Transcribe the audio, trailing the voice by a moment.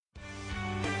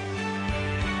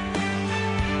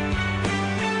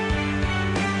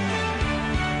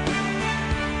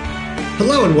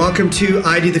Hello and welcome to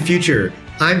ID the Future.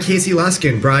 I'm Casey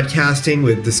Luskin, broadcasting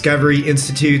with Discovery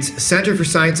Institute's Center for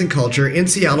Science and Culture in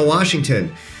Seattle,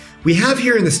 Washington. We have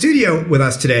here in the studio with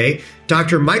us today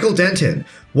Dr. Michael Denton,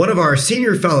 one of our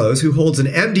senior fellows who holds an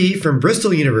MD from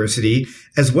Bristol University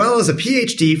as well as a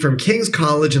PhD from King's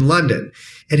College in London.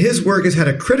 And his work has had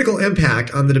a critical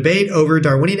impact on the debate over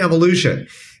Darwinian evolution.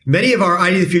 Many of our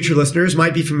ID the Future listeners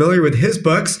might be familiar with his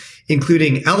books,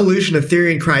 including Evolution, a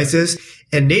Theory in Crisis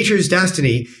and Nature's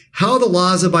Destiny, How the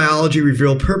Laws of Biology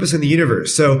Reveal Purpose in the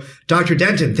Universe. So, Dr.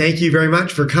 Denton, thank you very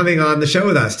much for coming on the show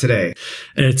with us today.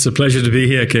 It's a pleasure to be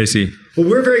here, Casey. Well,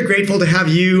 we're very grateful to have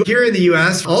you here in the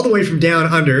U.S., all the way from down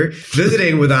under,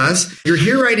 visiting with us. You're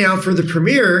here right now for the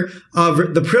premiere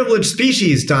of the Privileged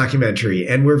Species documentary,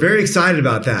 and we're very excited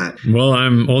about that. Well,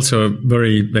 I'm also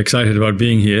very excited about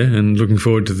being here and looking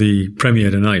forward to the premiere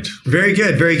tonight. Very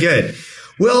good, very good.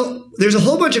 Well, there's a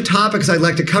whole bunch of topics I'd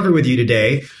like to cover with you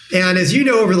today. And as you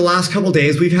know, over the last couple of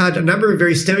days, we've had a number of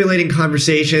very stimulating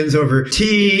conversations over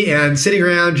tea and sitting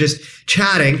around just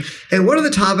chatting. And one of the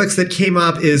topics that came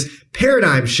up is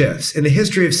paradigm shifts in the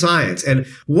history of science. And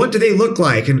what do they look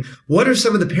like? And what are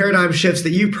some of the paradigm shifts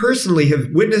that you personally have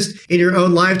witnessed in your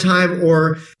own lifetime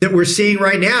or that we're seeing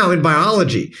right now in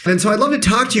biology? And so I'd love to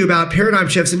talk to you about paradigm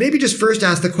shifts and maybe just first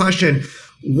ask the question,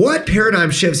 what paradigm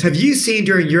shifts have you seen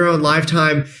during your own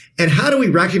lifetime, and how do we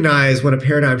recognize when a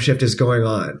paradigm shift is going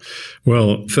on?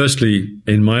 Well, firstly,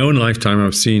 in my own lifetime,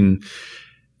 I've seen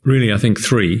really, I think,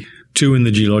 three. Two in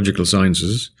the geological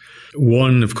sciences.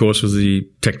 One, of course, was the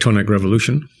tectonic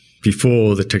revolution.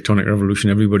 Before the tectonic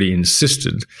revolution, everybody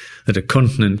insisted that a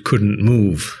continent couldn't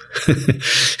move.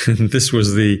 And this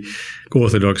was the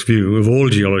orthodox view of all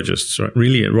geologists,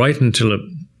 really right until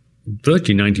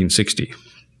virtually 1960.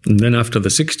 And then after the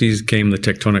 60s came the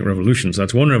tectonic revolutions.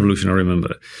 That's one revolution I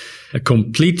remember. A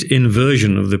complete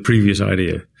inversion of the previous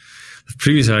idea. The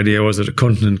previous idea was that a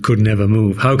continent could never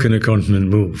move. How can a continent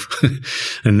move?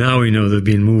 And now we know they've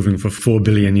been moving for 4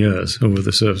 billion years over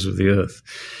the surface of the Earth.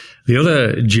 The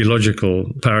other geological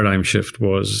paradigm shift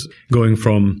was going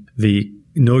from the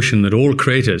notion that all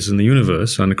craters in the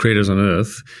universe and the craters on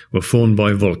Earth were formed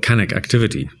by volcanic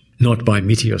activity, not by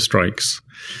meteor strikes.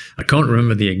 I can't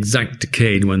remember the exact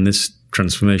decade when this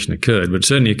transformation occurred, but it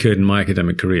certainly occurred in my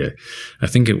academic career. I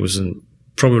think it was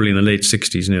probably in the late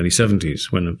 60s and early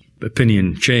 70s when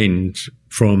opinion changed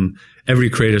from every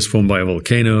crater is formed by a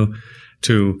volcano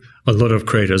to a lot of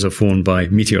craters are formed by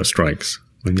meteor strikes,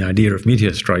 when the idea of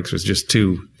meteor strikes was just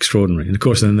too extraordinary. And of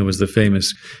course, then there was the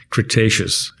famous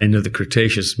Cretaceous, end of the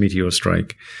Cretaceous meteor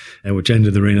strike, which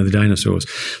ended the reign of the dinosaurs.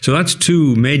 So that's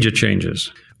two major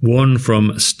changes. One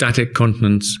from static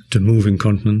continents to moving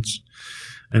continents,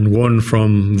 and one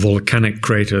from volcanic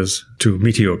craters to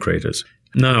meteor craters.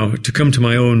 Now, to come to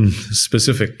my own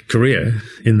specific career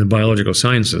in the biological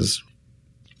sciences,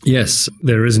 yes,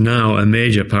 there is now a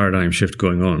major paradigm shift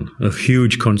going on, of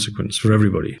huge consequence for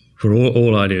everybody, for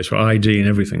all ideas, for ID and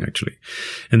everything, actually.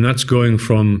 And that's going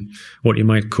from what you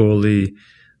might call the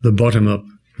bottom-up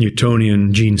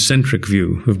Newtonian gene-centric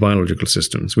view of biological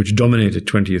systems, which dominated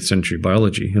 20th century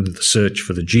biology and the search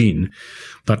for the gene.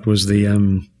 That was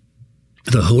the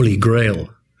holy grail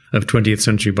of 20th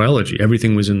century biology.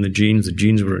 Everything was in the genes. The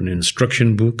genes were an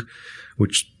instruction book,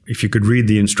 which if you could read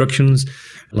the instructions,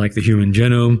 like the human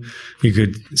genome, you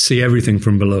could see everything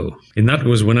from below. And that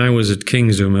was when I was at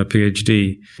King's doing my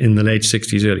PhD in the late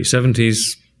 60s, early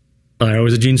 70s. I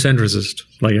was a gene centricist,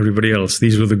 like everybody else.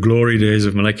 These were the glory days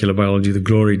of molecular biology, the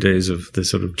glory days of the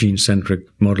sort of gene-centric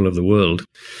model of the world.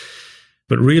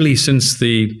 But really, since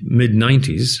the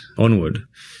mid-90s onward,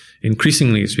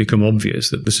 increasingly it's become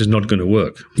obvious that this is not going to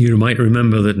work. You might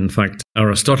remember that, in fact,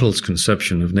 Aristotle's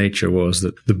conception of nature was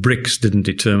that the bricks didn't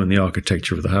determine the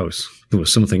architecture of the house. There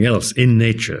was something else in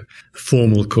nature,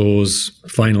 formal cause,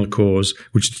 final cause,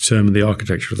 which determined the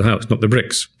architecture of the house, not the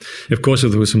bricks. Of course, if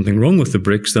there was something wrong with the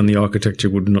bricks, then the architecture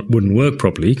wouldn't work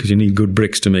properly because you need good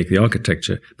bricks to make the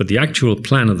architecture. But the actual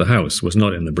plan of the house was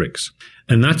not in the bricks.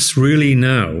 And that's really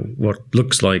now what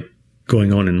looks like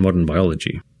going on in modern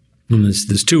biology. And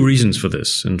there's two reasons for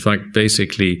this. In fact,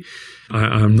 basically,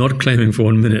 I'm not claiming for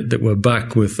 1 minute that we're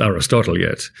back with Aristotle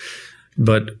yet.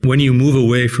 But when you move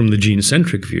away from the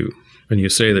gene-centric view, and you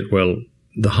say that, well,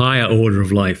 the higher order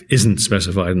of life isn't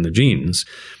specified in the genes,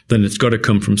 then it's got to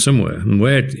come from somewhere. And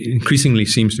where it increasingly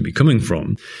seems to be coming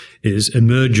from is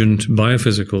emergent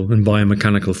biophysical and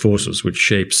biomechanical forces which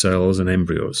shape cells and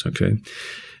embryos, okay?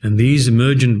 And these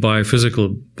emergent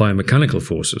biophysical, biomechanical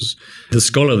forces, the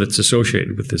scholar that's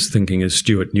associated with this thinking is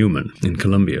Stuart Newman in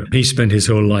Columbia. He spent his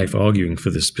whole life arguing for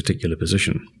this particular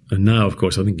position. And now, of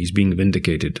course, I think he's being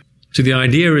vindicated. So the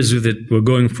idea is that we're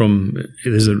going from,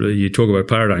 you talk about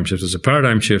paradigm shifts, there's a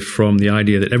paradigm shift from the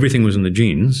idea that everything was in the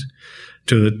genes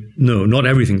to, no, not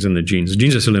everything's in the genes. The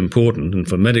genes are still important. And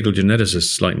for medical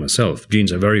geneticists like myself,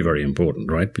 genes are very, very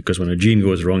important, right? Because when a gene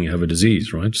goes wrong, you have a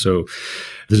disease, right? So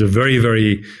there's a very,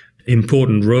 very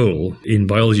important role in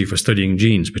biology for studying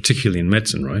genes, particularly in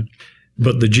medicine, right?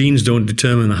 But the genes don't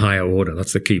determine the higher order.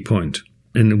 That's the key point.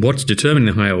 And what's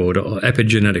determining the higher order are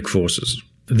epigenetic forces.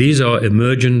 These are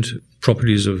emergent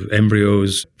properties of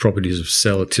embryos, properties of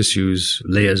cell tissues,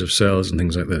 layers of cells, and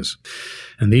things like this.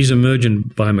 And these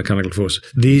emergent biomechanical forces,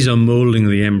 these are molding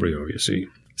the embryo, you see.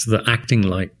 So they're acting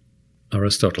like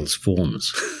Aristotle's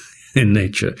forms in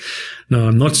nature. Now,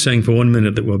 I'm not saying for 1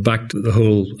 minute that we're back to the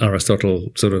whole Aristotle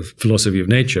sort of philosophy of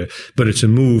nature, but it's a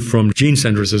move from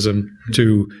gene-centricism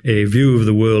to a view of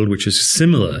the world which is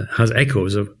similar, has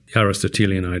echoes of the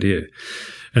Aristotelian idea.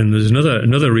 And there's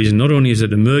another reason. Not only is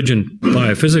it emergent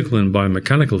biophysical and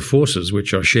biomechanical forces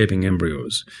which are shaping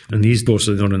embryos, and these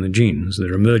forces are not in the genes,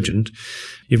 they're emergent.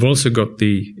 You've also got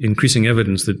the increasing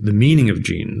evidence that the meaning of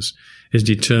genes is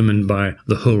determined by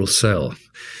the whole cell.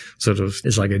 Sort of,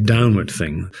 it's like a downward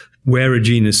thing. Where a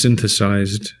gene is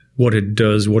synthesized, what it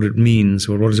does, what it means,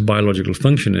 or what its biological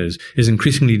function is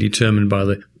increasingly determined by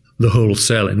the whole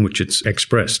cell in which it's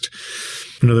expressed.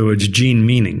 In other words, gene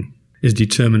meaning is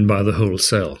determined by the whole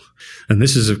cell. And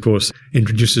this is, of course,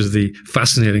 introduces the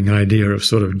fascinating idea of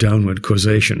sort of downward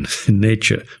causation in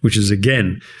nature, which is,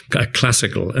 again, a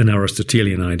classical and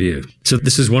Aristotelian idea. So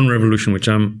this is one revolution which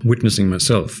I'm witnessing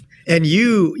myself. And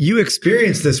you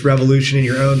experienced this revolution in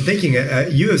your own thinking.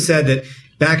 You have said that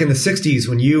back in the 60s,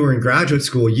 when you were in graduate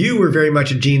school, you were very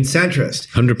much a gene centrist.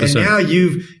 100%. And now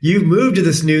you've moved to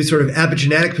this new sort of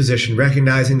epigenetic position,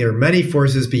 recognizing there are many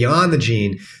forces beyond the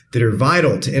gene that are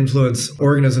vital to influence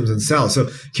organisms and cells. So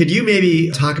could you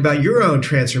maybe talk about your own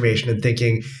transformation in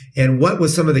thinking, and what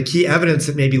was some of the key evidence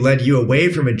that maybe led you away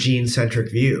from a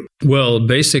gene-centric view? Well,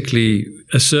 basically,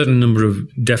 a certain number of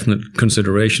definite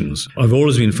considerations. I've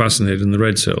always been fascinated in the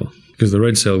red cell, because the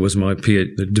red cell was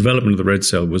the development of the red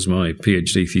cell was my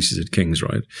PhD thesis at King's,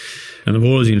 right? And I've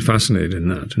always been fascinated in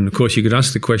that. And of course, you could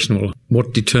ask the question, well,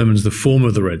 what determines the form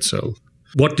of the red cell?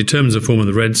 What determines the form of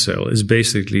the red cell is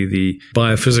basically the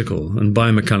biophysical and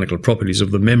biomechanical properties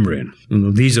of the membrane.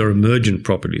 And these are emergent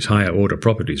properties, higher order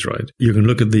properties, right? You can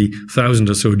look at the 1,000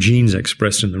 or so genes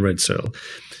expressed in the red cell.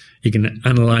 You can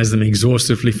analyze them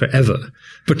exhaustively forever,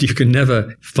 but you can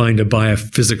never find a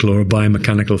biophysical or a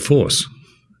biomechanical force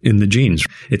in the genes.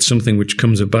 It's something which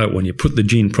comes about when you put the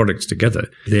gene products together.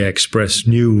 They express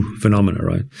new phenomena,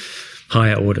 right?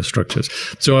 Higher order structures.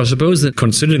 So I suppose that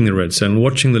considering the red cell and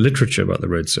watching the literature about the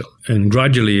red cell, and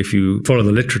gradually if you follow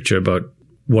the literature about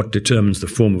what determines the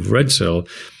form of a red cell,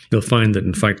 you'll find that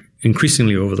in fact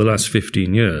increasingly over the last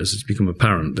 15 years it's become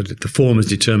apparent that the form is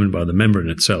determined by the membrane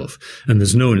itself, and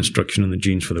there's no instruction in the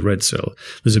genes for the red cell.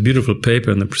 There's a beautiful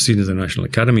paper in the Proceedings of the National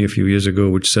Academy a few years ago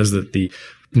which says that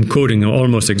I'm quoting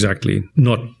almost exactly,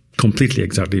 not completely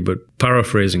exactly, but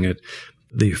paraphrasing it,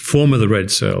 the form of the red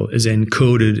cell is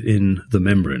encoded in the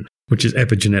membrane, which is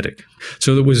epigenetic.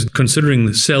 So it was considering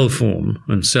the cell form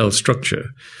and cell structure,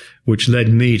 which led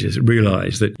me to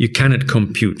realize that you cannot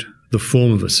compute the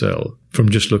form of a cell from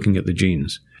just looking at the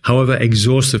genes. However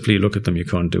exhaustively look at them, you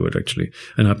can't do it, actually.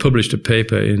 And I published a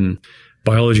paper in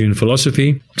Biology and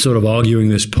Philosophy, sort of arguing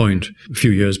this point a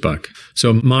few years back.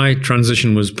 So my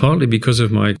transition was partly because of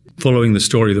my following the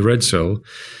story of the red cell,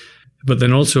 but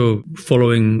then also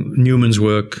following Newman's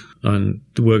work and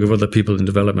the work of other people in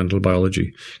developmental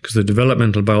biology, because the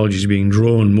developmental biology is being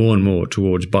drawn more and more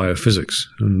towards biophysics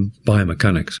and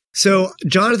biomechanics. So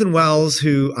Jonathan Wells,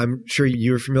 who I'm sure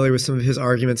you're familiar with some of his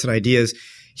arguments and ideas,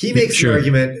 he makes the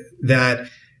argument that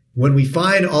when we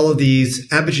find all of these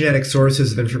epigenetic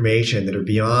sources of information that are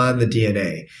beyond the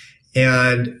DNA,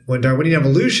 and when Darwinian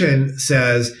evolution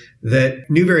says that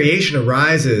new variation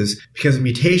arises because of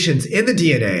mutations in the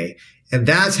DNA, and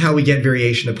that's how we get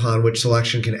variation upon which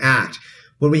selection can act.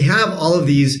 When we have all of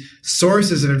these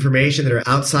sources of information that are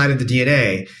outside of the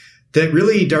DNA, that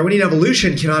really Darwinian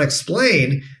evolution cannot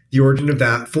explain the origin of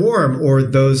that form or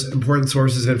those important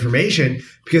sources of information,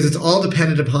 because it's all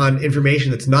dependent upon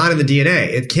information that's not in the DNA.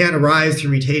 It can't arise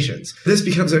through mutations. This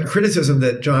becomes a criticism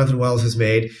that Jonathan Wells has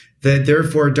made, that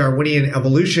therefore Darwinian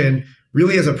evolution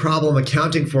really has a problem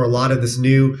accounting for a lot of this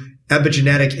new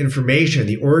epigenetic information,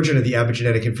 the origin of the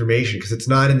epigenetic information, because it's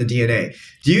not in the DNA.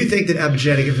 Do you think that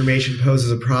epigenetic information poses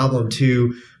a problem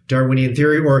to Darwinian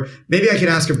theory? Or maybe I could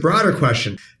ask a broader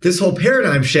question. This whole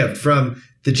paradigm shift from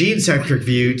the gene-centric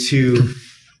view to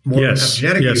more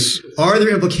epigenetic view. Are there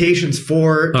implications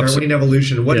for Darwinian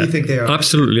evolution? What do you think they are?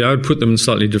 Absolutely. I would put them in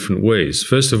slightly different ways.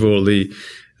 First of all, the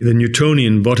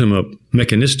Newtonian bottom-up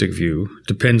mechanistic view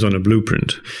depends on a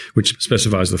blueprint, which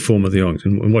specifies the form of the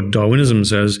organism. And what Darwinism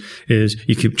says is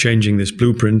you keep changing this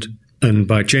blueprint, and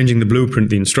by changing the blueprint,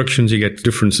 the instructions, you get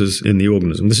differences in the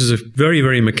organism. This is a very,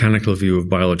 very mechanical view of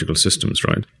biological systems,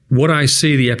 right? What I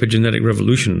see the epigenetic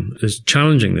revolution as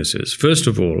challenging this is, first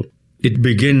of all, it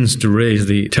begins to raise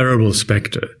the terrible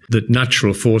specter that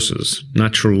natural forces,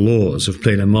 natural laws have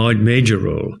played a major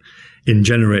role in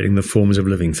generating the forms of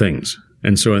living things.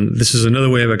 And this is another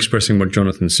way of expressing what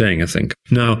Jonathan's saying, I think.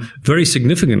 Now, very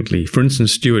significantly, for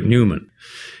instance, Stuart Newman,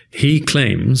 he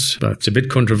claims, but it's a bit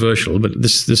controversial, but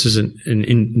this is an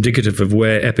indicative of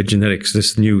where epigenetics,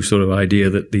 this new sort of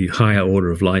idea that the higher order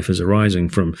of life is arising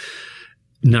from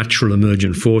natural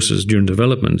emergent forces during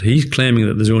development. He's claiming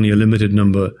that there's only a limited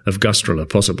number of gastrula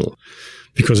possible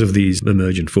because of these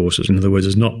emergent forces. In other words,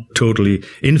 there's not totally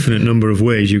infinite number of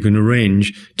ways you can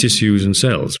arrange tissues and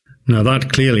cells. Now,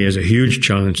 that clearly is a huge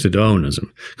challenge to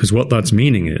Darwinism, because what that's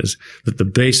meaning is that the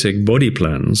basic body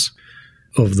plans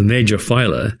of the major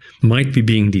phyla might be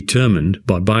being determined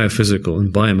by biophysical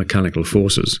and biomechanical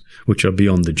forces which are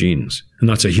beyond the genes. And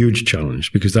that's a huge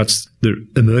challenge, because that's the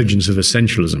emergence of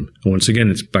essentialism. Once again,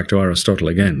 it's back to Aristotle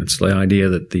again. It's the idea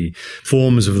that the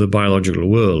forms of the biological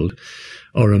world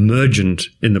are emergent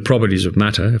in the properties of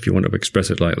matter, if you want to express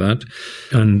it like that.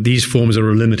 And these forms are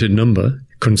a limited number,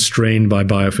 constrained by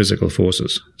biophysical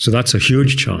forces. So that's a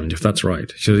huge challenge, if that's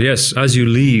right. So yes, as you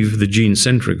leave the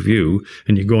gene-centric view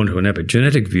and you go into an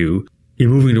epigenetic view, you're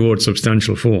moving towards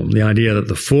substantial form. The idea that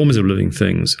the forms of living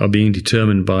things are being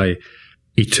determined by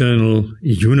eternal,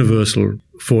 universal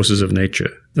forces of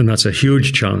nature. And that's a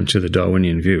huge challenge to the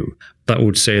Darwinian view. That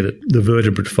would say that the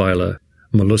vertebrate phyla,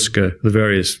 mollusca, the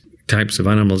various types of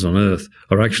animals on Earth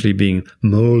are actually being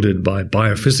molded by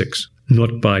biophysics,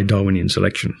 not by Darwinian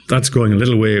selection. That's going a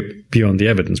little way beyond the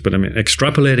evidence, but I mean,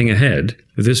 extrapolating ahead,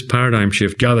 if this paradigm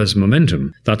shift gathers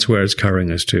momentum, that's where it's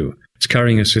carrying us to. It's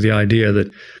carrying us to the idea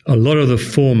that a lot of the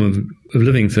form of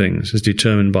living things is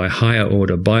determined by higher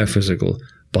order biophysical,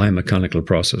 biomechanical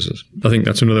processes. I think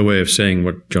that's another way of saying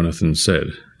what Jonathan said.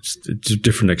 It's a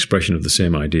different expression of the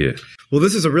same idea. Well,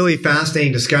 this is a really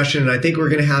fascinating discussion, and I think we're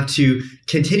going to have to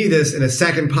continue this in a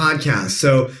second podcast.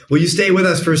 So will you stay with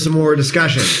us for some more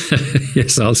discussion?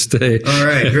 Yes, I'll stay. All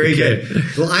right, very good.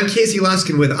 Well, I'm Casey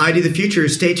Luskin with ID the Future.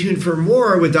 Stay tuned for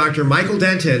more with Dr. Michael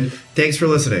Denton. Thanks for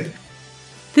listening.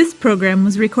 This program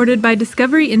was recorded by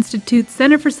Discovery Institute's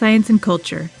Center for Science and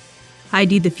Culture.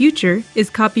 ID the Future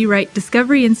is copyright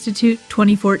Discovery Institute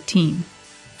 2014.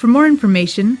 For more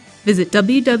information, visit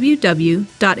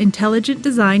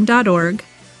www.intelligentdesign.org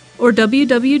or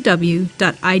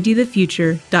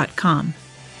www.idthefuture.com.